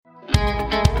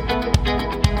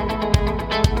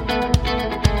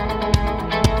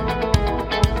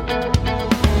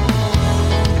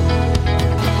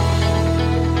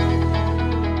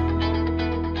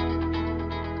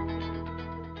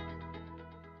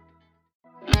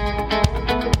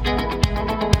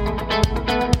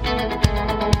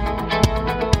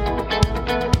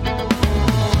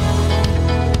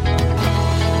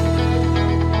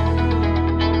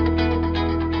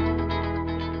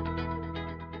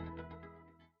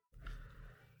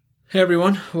Hey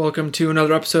everyone, welcome to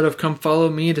another episode of Come Follow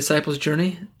Me, A Disciple's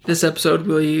Journey. This episode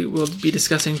we will be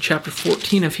discussing chapter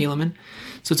 14 of Helaman.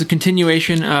 So it's a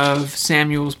continuation of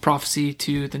Samuel's prophecy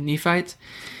to the Nephites.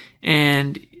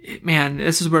 And man,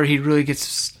 this is where he really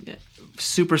gets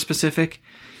super specific.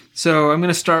 So I'm going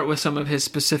to start with some of his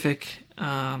specific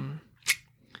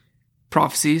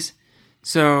prophecies.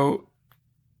 So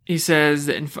he says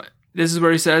that this is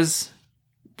where he says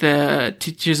that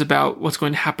teaches about what's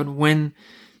going to happen when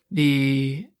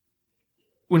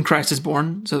Christ is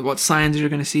born, so what signs you're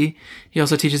going to see. He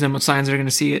also teaches them what signs they're going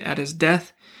to see at his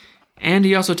death. And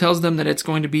he also tells them that it's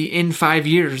going to be in 5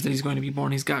 years that he's going to be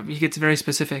born. He gets very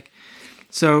specific.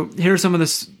 So here are some of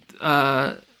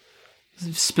the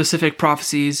specific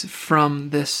prophecies from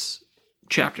this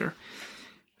chapter.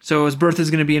 So his birth is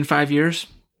going to be in 5 years.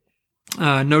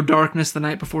 No darkness the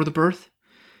night before the birth.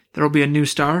 There will be a new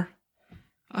star.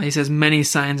 He says many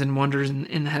signs and wonders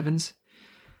in the heavens.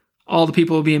 All the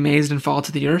people will be amazed and fall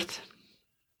to the earth.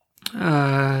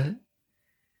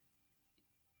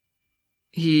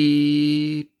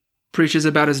 He preaches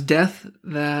about his death,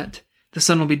 that the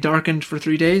sun will be darkened for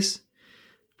 3 days.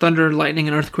 Thunder, lightning,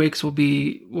 and earthquakes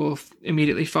will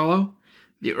immediately follow.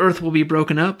 The earth will be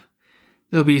broken up.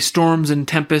 There'll be storms and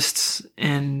tempests,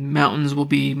 and mountains will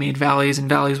be made valleys, and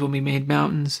valleys will be made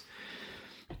mountains.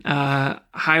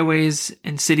 Highways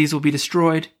and cities will be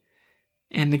destroyed.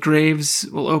 And the graves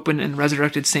will open and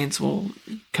resurrected saints will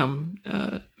come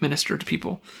minister to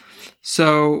people.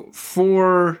 So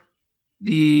for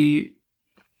the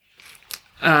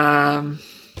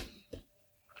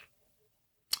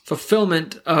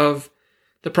fulfillment of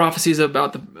the prophecies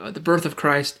about the birth of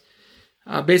Christ,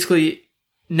 basically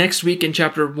next week in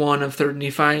chapter 1 of 3rd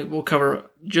Nephi, we'll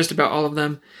cover just about all of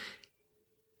them.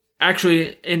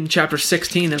 Actually, in chapter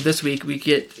 16 of this week,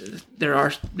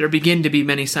 there begin to be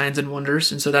many signs and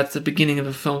wonders, and so that's the beginning of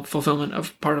the fulfillment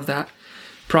of part of that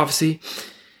prophecy.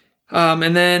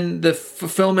 And then the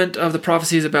fulfillment of the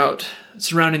prophecies about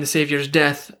surrounding the Savior's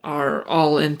death are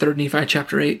all in 3rd Nephi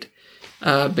chapter 8,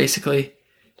 basically,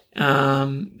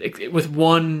 with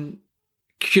one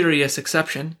curious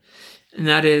exception, and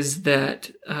that is that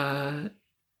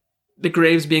the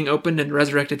graves being opened and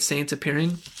resurrected saints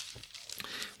appearing.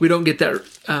 We don't get that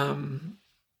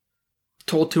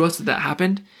told to us that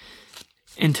happened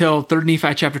until 3rd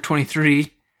Nephi chapter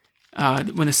 23,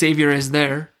 when the Savior is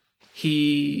there.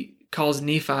 He calls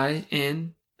Nephi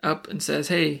up and says,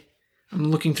 "Hey, I'm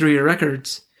looking through your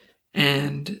records,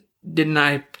 and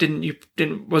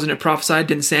wasn't it prophesied?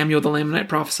 Didn't Samuel the Lamanite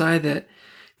prophesy that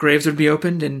graves would be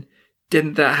opened? And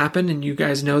didn't that happen? And you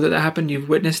guys know that happened. You've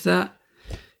witnessed that.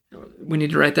 We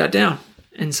need to write that down."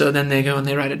 And so then they go and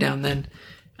they write it down then.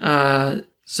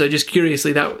 So just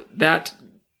curiously, that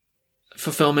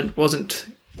fulfillment wasn't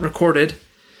recorded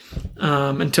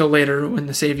until later, when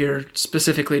the Savior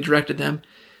specifically directed them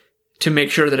to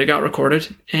make sure that it got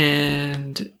recorded.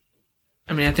 And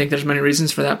I mean, I think there's many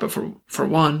reasons for that, but for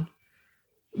one,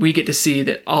 we get to see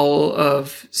that all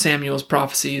of Samuel's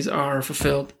prophecies are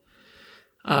fulfilled.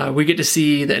 We get to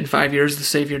see that in 5 years the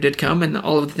Savior did come, and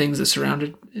all of the things that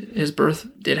surrounded his birth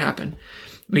did happen.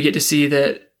 We get to see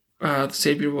that the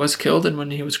Savior was killed, and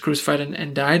when he was crucified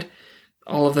and died,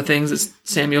 all of the things that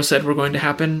Samuel said were going to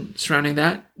happen surrounding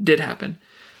that did happen.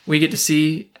 We get to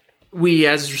see,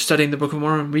 as we're studying the Book of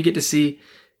Mormon, we get to see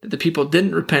that the people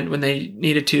didn't repent when they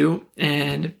needed to,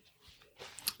 and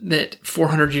that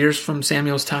 400 years from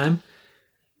Samuel's time,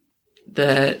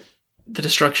 that the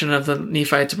destruction of the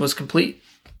Nephites was complete.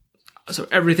 So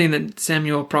everything that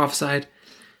Samuel prophesied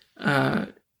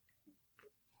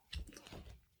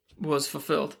was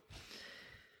fulfilled.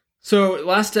 So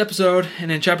last episode,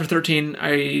 and in chapter 13,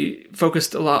 I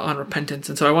focused a lot on repentance.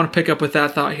 And so I want to pick up with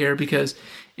that thought here, because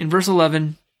in verse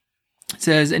 11, it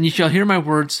says, "And ye shall hear my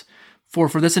words, for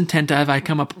this intent have I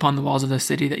come up upon the walls of the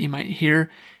city, that ye might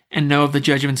hear and know of the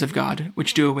judgments of God,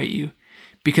 which do await you,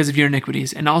 because of your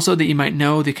iniquities, and also that ye might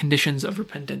know the conditions of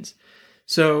repentance."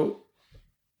 So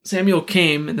Samuel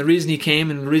came, and the reason he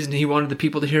came and the reason he wanted the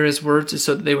people to hear his words is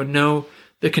so that they would know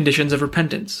the conditions of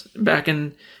repentance. Back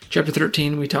in chapter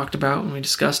 13, we talked about, and we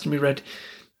discussed, and we read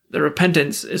that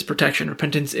repentance is protection.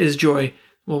 Repentance is joy.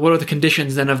 Well, what are the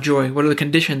conditions then of joy? What are the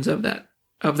conditions of that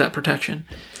protection?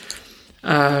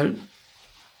 Elder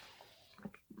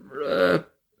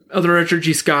Richard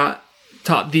G. Scott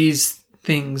taught these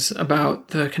things about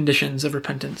the conditions of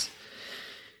repentance.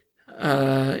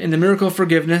 In The Miracle of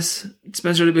Forgiveness,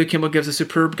 Spencer W. Kimball gives a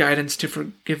superb guidance to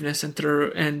forgiveness and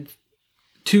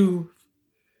to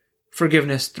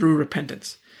forgiveness through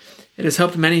repentance. It has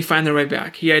helped many find their way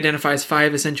back. He identifies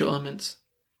 5 essential elements.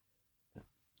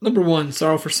 Number 1,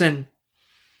 sorrow for sin.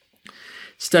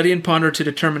 Study and ponder to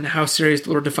determine how serious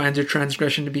the Lord defines your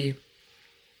transgression to be.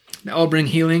 That will bring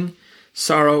healing,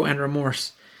 sorrow, and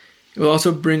remorse. It will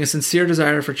also bring a sincere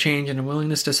desire for change and a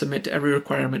willingness to submit to every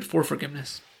requirement for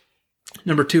forgiveness.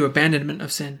 Number 2, abandonment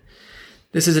of sin.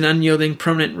 This is an unyielding,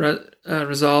 permanent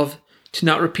resolve to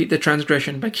not repeat the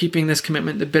transgression. By keeping this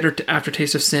commitment, the bitter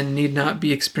aftertaste of sin need not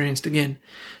be experienced again.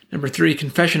 Number 3,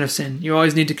 confession of sin. You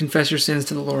always need to confess your sins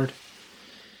to the Lord.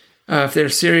 If they're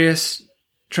serious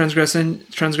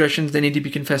transgressions, they need to be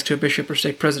confessed to a bishop or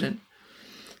stake president.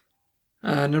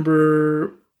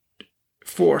 Number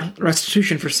 4,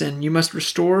 restitution for sin. You must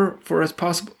restore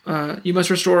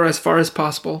as far as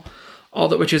possible all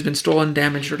that which has been stolen,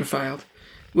 damaged, or defiled.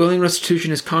 Willing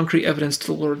restitution is concrete evidence to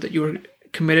the Lord that you are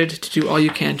committed to do all you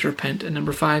can to repent. And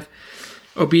number 5,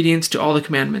 obedience to all the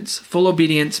commandments. Full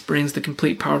obedience brings the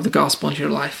complete power of the gospel into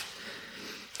your life.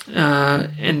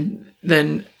 And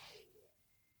then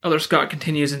Elder Scott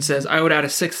continues and says, I would add a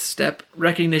 6th step,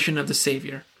 recognition of the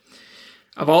Savior.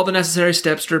 Of all the necessary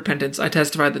steps to repentance, I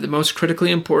testify that the most critically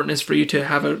important is for you to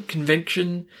have a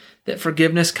conviction that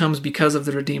forgiveness comes because of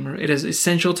the Redeemer. It is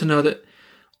essential to know that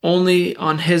only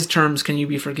on His terms can you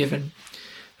be forgiven.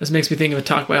 This makes me think of a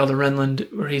talk by Elder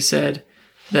Renlund where he said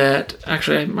that,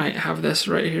 actually I might have this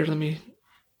right here,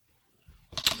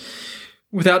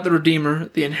 without the Redeemer,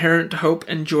 the inherent hope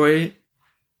and joy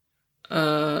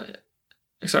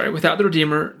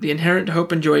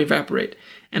evaporate,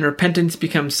 and repentance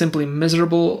becomes simply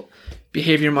miserable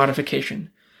behavior modification.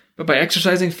 But by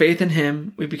exercising faith in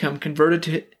Him, we become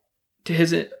converted to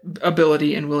His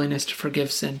ability and willingness to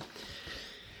forgive sin.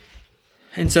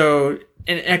 And so,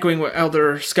 in echoing what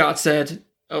Elder Scott said,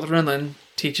 Elder Renlund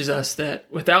teaches us that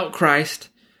without Christ,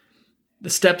 the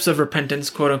steps of repentance,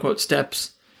 quote-unquote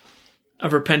steps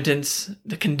of repentance,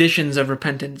 the conditions of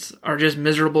repentance, are just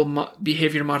miserable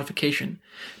behavior modification.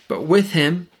 But with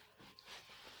Him,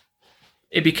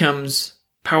 it becomes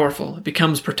powerful. It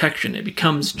becomes protection. It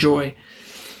becomes joy.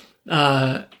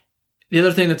 The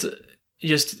other thing that's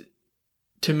just,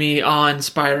 to me,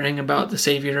 awe-inspiring about the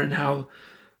Savior and how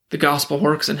the gospel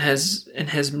works and has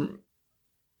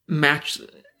matchless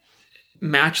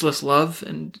love,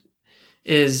 and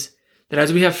is that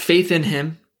as we have faith in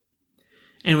Him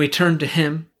and we turn to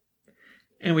Him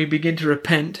and we begin to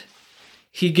repent,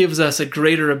 He gives us a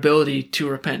greater ability to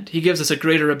repent. He gives us a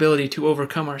greater ability to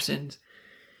overcome our sins.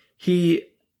 He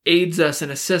aids us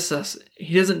and assists us.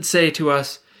 He doesn't say to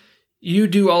us, you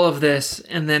do all of this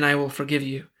and then I will forgive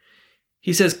you.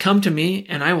 He says, come to me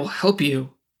and I will help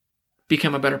you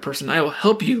become a better person. I will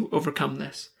help you overcome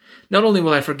this. Not only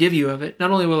will I forgive you of it, not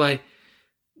only will I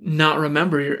not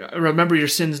remember your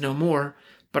sins no more,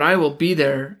 but I will be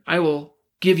there. I will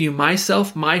give you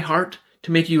myself, my heart,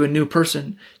 to make you a new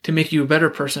person, to make you a better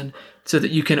person, so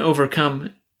that you can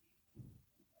overcome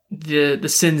the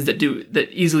sins that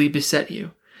easily beset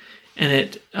you.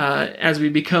 And as we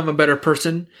become a better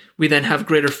person, we then have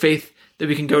greater faith that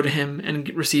we can go to Him and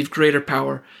receive greater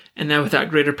power. And now with that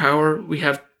greater power, we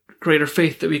have greater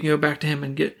faith that we can go back to Him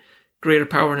and get greater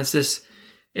power. And it's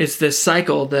this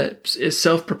cycle that is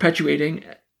self-perpetuating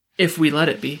if we let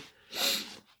it be.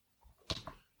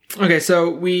 Okay, so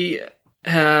we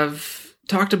have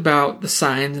talked about the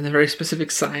signs and the very specific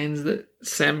signs that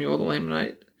Samuel the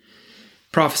Lamanite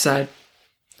prophesied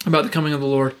about the coming of the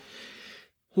Lord.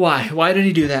 Why? Why did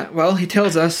he do that? Well, he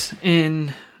tells us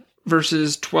in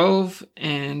verses 12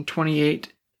 and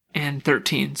 28 and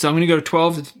 13. So I'm going to go to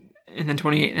 12 and then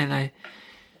 28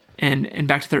 and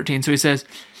back to 13. So he says,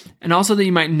 and also that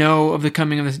you might know of the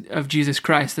coming of Jesus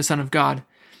Christ, the Son of God,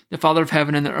 the Father of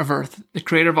heaven and of earth, the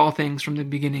creator of all things from the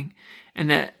beginning, and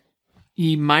that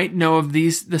ye might know of the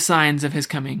signs of His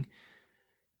coming.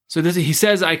 So he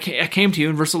says, I came to you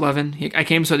in verse 11. I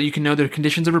came so that you can know the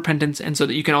conditions of repentance and so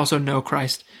that you can also know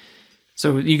Christ.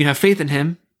 So you can have faith in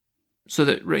Him so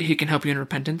that He can help you in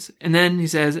repentance. And then he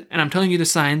says, and I'm telling you the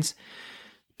signs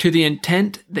to the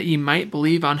intent that ye might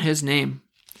believe on His name.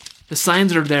 The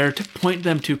signs are there to point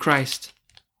them to Christ.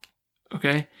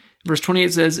 Okay? Verse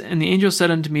 28 says, and the angel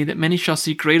said unto me that many shall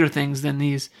see greater things than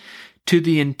these, to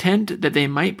the intent that they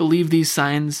might believe these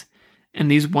signs and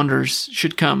these wonders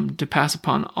should come to pass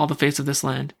upon all the face of this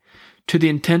land, to the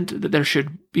intent that there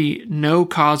should be no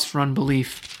cause for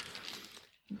unbelief.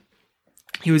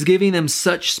 He was giving them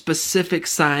such specific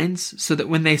signs so that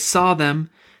when they saw them,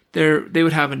 they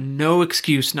would have no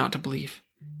excuse not to believe.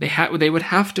 They would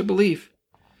have to believe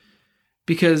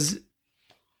because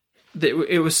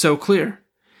it was so clear.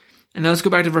 And now let's go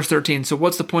back to verse 13. So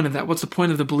what's the point of that? What's the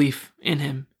point of the belief in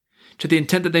Him? To the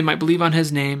intent that they might believe on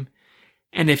His name.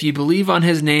 And if ye believe on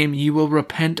His name, ye will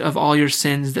repent of all your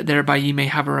sins, that thereby ye may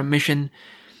have a remission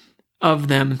of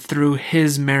them through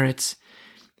his merits.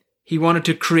 He wanted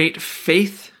to create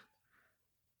faith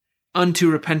unto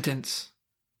repentance.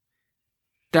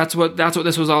 That's what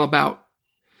this was all about.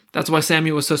 That's why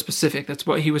Samuel was so specific. That's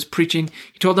what he was preaching.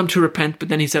 He told them to repent, but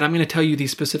then he said, I'm going to tell you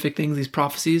these specific things, these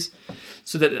prophecies,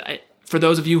 so that for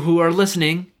those of you who are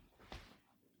listening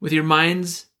with your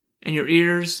minds and your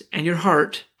ears and your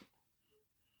heart,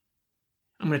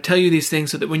 I'm going to tell you these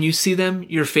things so that when you see them,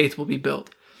 your faith will be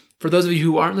built. For those of you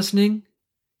who aren't listening,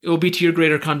 it will be to your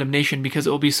greater condemnation because it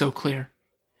will be so clear.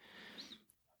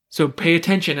 So pay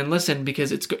attention and listen,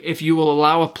 because if you will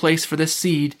allow a place for this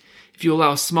seed, if you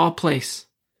allow a small place,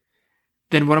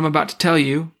 then what I'm about to tell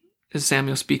you, is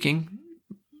Samuel speaking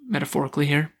metaphorically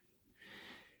here,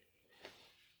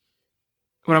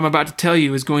 what I'm about to tell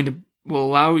you will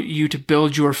allow you to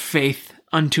build your faith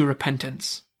unto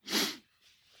repentance.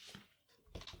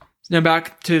 Now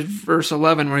back to verse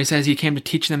 11 where he says he came to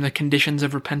teach them the conditions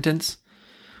of repentance.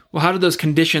 Well, how did those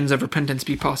conditions of repentance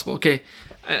be possible? Okay,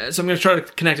 so I'm going to try to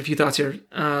connect a few thoughts here.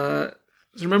 So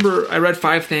remember, I read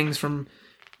 5 things from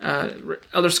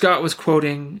Elder Scott was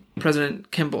quoting President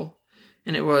Kimball,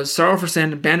 and it was sorrow for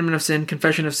sin, abandonment of sin,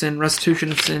 confession of sin, restitution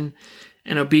of sin,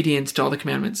 and obedience to all the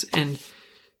commandments. And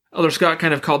Elder Scott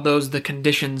kind of called those the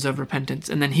conditions of repentance.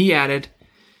 And then he added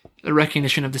the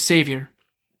recognition of the Savior.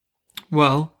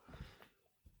 Well,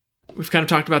 we've kind of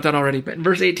talked about that already, but in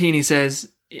verse 18 he says,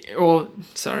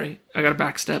 I got a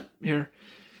back step here.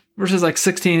 Verses like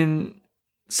 16,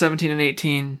 17, and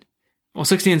 18. Well,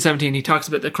 16 and 17, he talks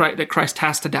about that Christ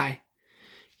has to die.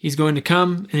 He's going to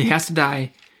come, and he has to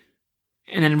die.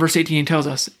 And then in verse 18, he tells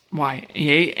us why.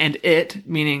 Yea, and it,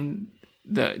 meaning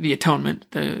the atonement,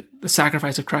 the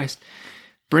sacrifice of Christ,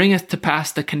 bringeth to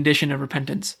pass the condition of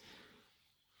repentance.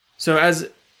 So as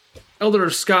Elder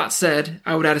Scott said,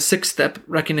 I would add a 6th step,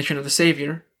 recognition of the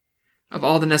Savior. Of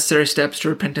all the necessary steps to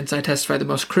repentance, I testify the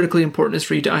most critically important is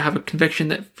for you to have a conviction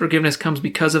that forgiveness comes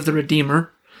because of the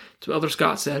Redeemer. That's what Elder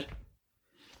Scott said.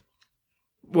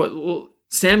 What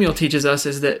Samuel teaches us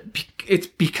is that it's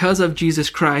because of Jesus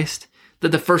Christ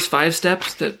that the first 5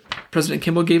 steps that President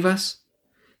Kimball gave us,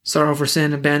 sorrow for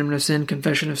sin, abandonment of sin,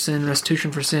 confession of sin,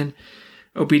 restitution for sin,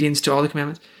 obedience to all the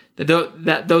commandments,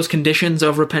 that those conditions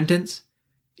of repentance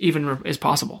even is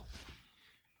possible.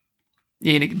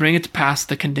 You need to bring it to pass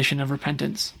the condition of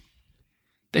repentance.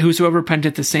 That whosoever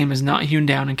repenteth, the same is not hewn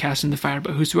down and cast into the fire,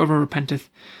 but whosoever repenteth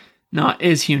not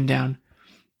is hewn down.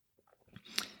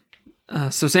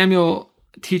 So Samuel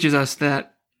teaches us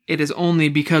that it is only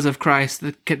because of Christ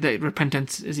that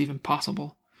repentance is even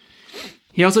possible.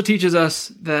 He also teaches us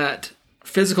that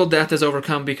physical death is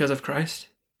overcome because of Christ.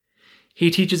 He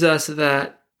teaches us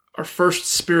that our first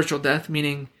spiritual death,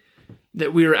 meaning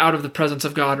that we are out of the presence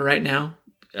of God right now,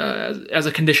 as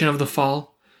a condition of the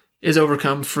fall, is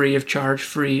overcome free of charge,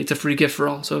 free. It's a free gift for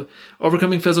all. So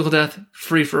overcoming physical death,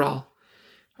 free for all.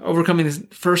 Overcoming the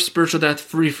first spiritual death,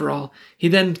 free for all. He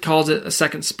then calls it a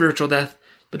second spiritual death,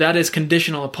 but that is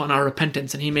conditional upon our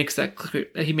repentance, and he makes that clear,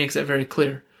 he makes that very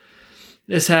clear.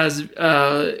 This has,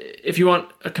 if you want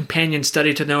a companion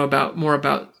study to know more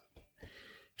about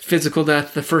physical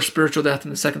death, the first spiritual death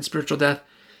and the second spiritual death,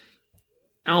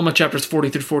 Alma chapters 40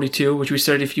 through 42, which we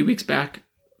studied a few weeks back.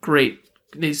 Great.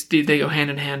 They go hand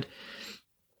in hand.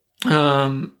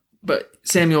 But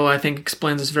Samuel, I think,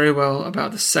 explains this very well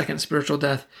about the second spiritual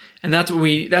death. And that's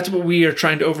what we are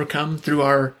trying to overcome through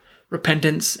our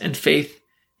repentance and faith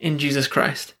in Jesus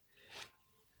Christ.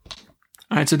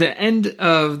 All right, so the end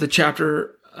of the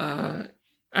chapter,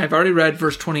 I've already read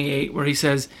verse 28, where he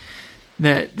says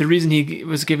that the reason he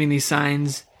was giving these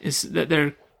signs is that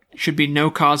there should be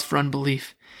no cause for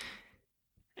unbelief.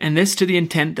 And this to the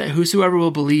intent that whosoever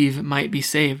will believe might be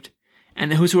saved,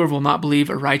 and that whosoever will not believe,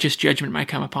 a righteous judgment might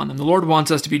come upon them. The Lord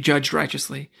wants us to be judged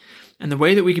righteously. And the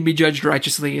way that we can be judged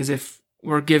righteously is if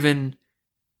we're given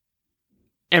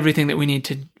everything that we need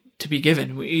to be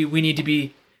given. We need to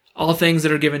be all things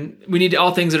that are given. We need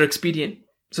all things that are expedient,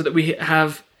 so that we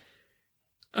have,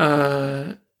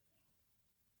 we're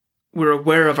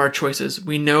aware of our choices.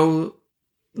 We know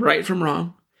right from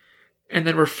wrong, and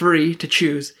then we're free to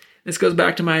choose. This goes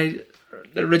back to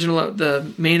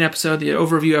the main episode, the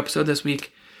overview episode this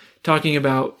week, talking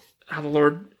about how the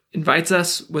Lord invites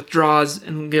us, withdraws,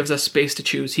 and gives us space to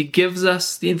choose. He gives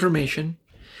us the information.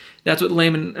 That's what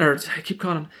that's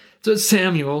what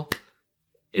Samuel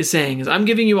is saying, is I'm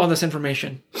giving you all this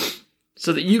information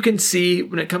so that you can see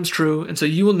when it comes true, and so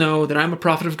you will know that I'm a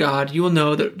prophet of God. You will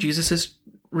know that Jesus is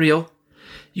real.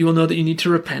 You will know that you need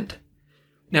to repent.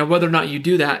 Now, whether or not you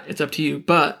do that, it's up to you,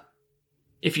 but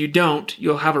if you don't,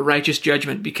 you'll have a righteous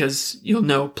judgment, because you'll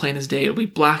know plain as day. It'll be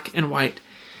black and white.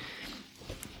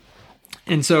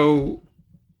 And so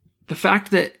the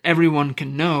fact that everyone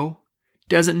can know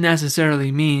doesn't necessarily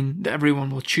mean that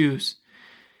everyone will choose.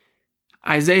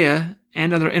 Isaiah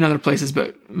and in other places,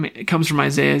 but it comes from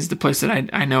Isaiah is the place that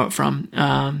I know it from.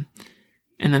 And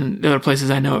then the other places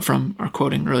I know it from are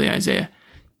quoting early Isaiah.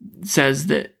 It says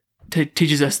that,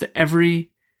 teaches us that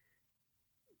every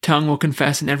tongue will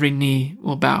confess and every knee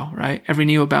will bow, right? Every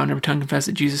knee will bow and every tongue confess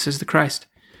that Jesus is the Christ.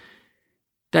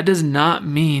 That does not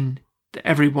mean that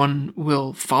everyone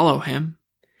will follow him.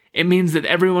 It means that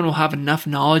everyone will have enough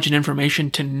knowledge and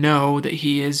information to know that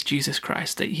he is Jesus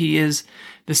Christ, that he is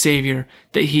the Savior,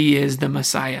 that he is the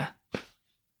Messiah.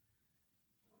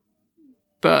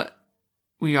 But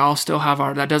we all still have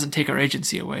that doesn't take our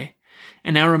agency away.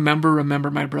 And now remember,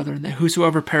 my brethren, that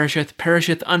whosoever perisheth,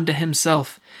 perisheth unto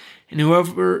himself. And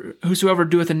whosoever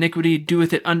doeth iniquity,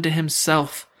 doeth it unto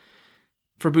himself.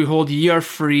 For behold, ye are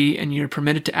free, and ye are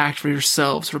permitted to act for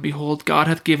yourselves. For behold, God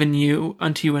hath given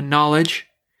unto you a knowledge,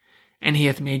 and he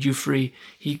hath made you free.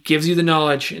 He gives you the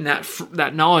knowledge, and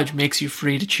that knowledge makes you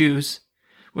free to choose.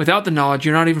 Without the knowledge,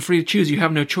 you're not even free to choose. You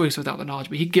have no choice without the knowledge,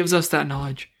 but he gives us that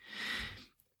knowledge.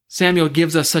 Samuel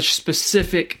gives us such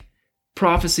specific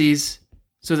prophecies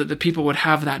so that the people would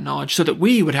have that knowledge, so that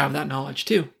we would have that knowledge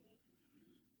too,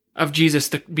 of Jesus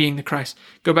being the Christ.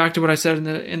 Go back to what I said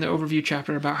in the overview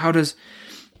chapter about how does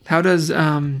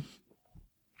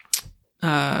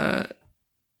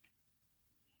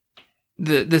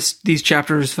these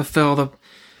chapters fulfill the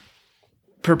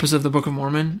purpose of the Book of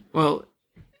Mormon? Well,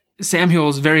 Samuel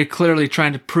is very clearly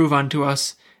trying to prove unto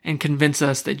us and convince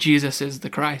us that Jesus is the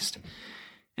Christ.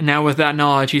 And now with that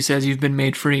knowledge, he says, you've been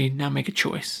made free. Now make a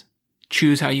choice.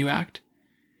 Choose how you act.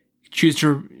 Choose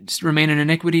to remain in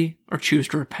iniquity or choose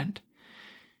to repent.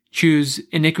 Choose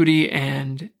iniquity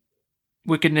and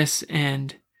wickedness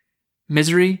and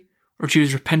misery, or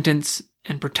choose repentance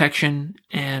and protection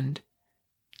and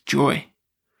joy.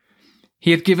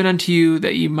 He hath given unto you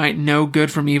that you might know good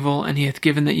from evil, and he hath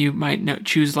given that you might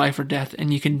choose life or death,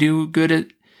 and you can do good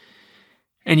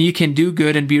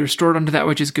and be restored unto that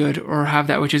which is good, or have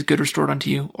that which is good restored unto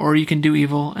you, or you can do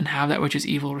evil and have that which is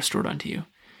evil restored unto you.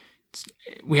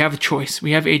 We have a choice.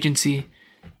 We have agency.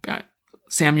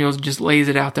 Samuel just lays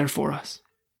it out there for us.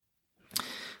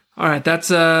 All right, that's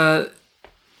it.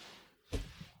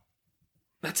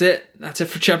 That's it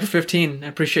for chapter 15. I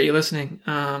appreciate you listening.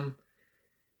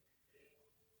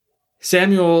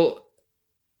 Samuel,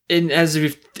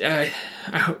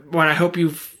 what I hope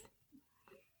you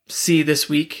see this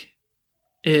week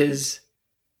is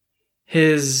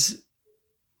his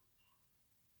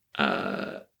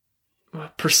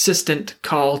persistent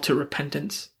call to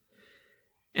repentance.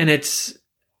 And it's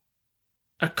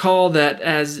a call that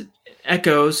as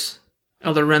echoes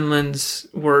Elder Renlund's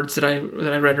words that I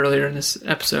read earlier in this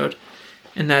episode,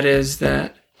 and that is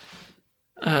that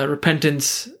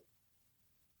repentance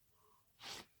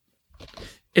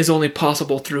is only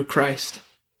possible through Christ.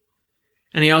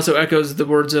 And he also echoes the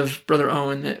words of Brother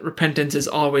Owen that repentance is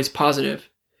always positive.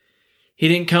 He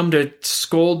didn't come to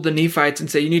scold the Nephites and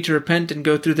say, you need to repent and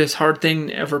go through this hard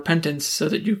thing of repentance so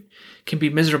that you can be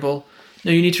miserable.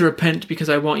 No, you need to repent because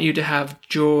I want you to have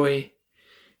joy.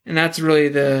 And that's really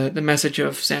the message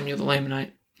of Samuel the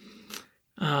Lamanite.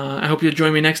 I hope you'll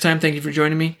join me next time. Thank you for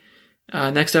joining me.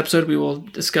 Next episode, we will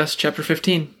discuss chapter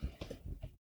 15.